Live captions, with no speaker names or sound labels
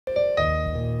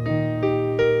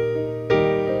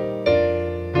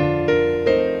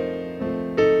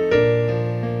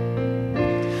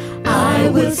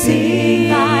will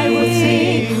sing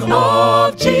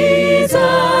of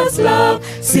Jesus' love,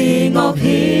 sing of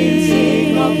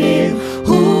Him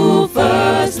who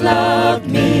first loved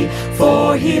me,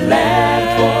 for He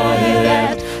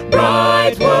left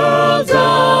bright worlds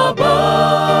above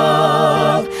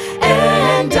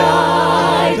and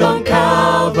died on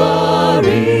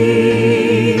Calvary.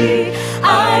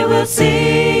 I will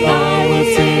sing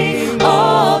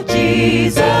of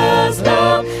Jesus'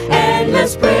 love,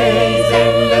 endless praise,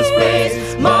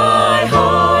 my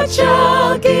heart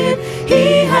shall give.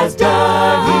 He has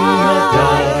died,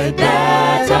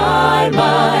 that I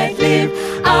might live.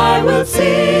 I will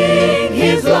sing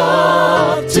His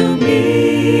love to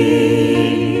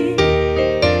me.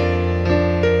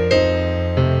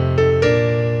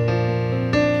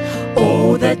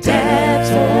 Oh, the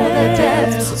depths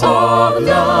of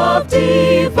love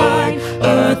divine,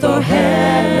 earth or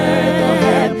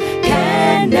heaven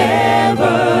can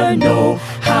never know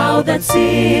how that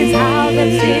sin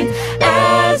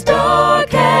as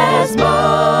dark as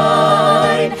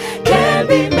mine can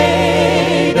be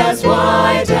made as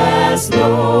white as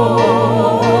snow.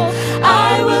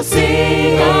 I will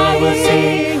sing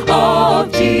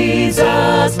of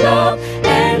Jesus' love,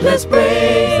 endless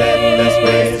praise,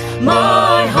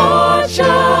 my heart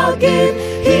shall give.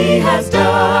 He has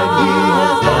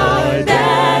died,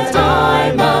 that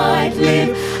I might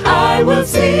live. I will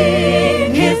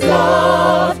sing His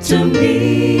love to me.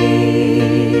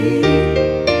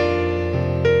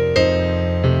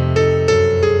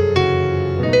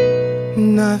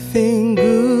 Nothing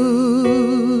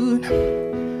good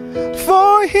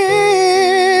for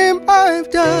Him I've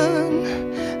done.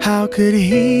 How could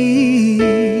He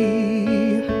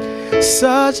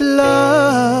such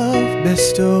love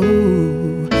bestow?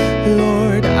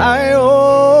 Lord, I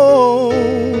own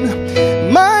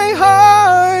my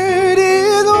heart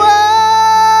is one.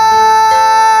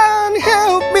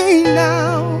 Help me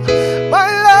now, my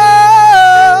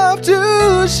love to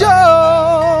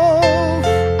show.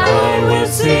 I will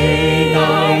sing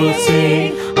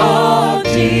of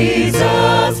Jesus.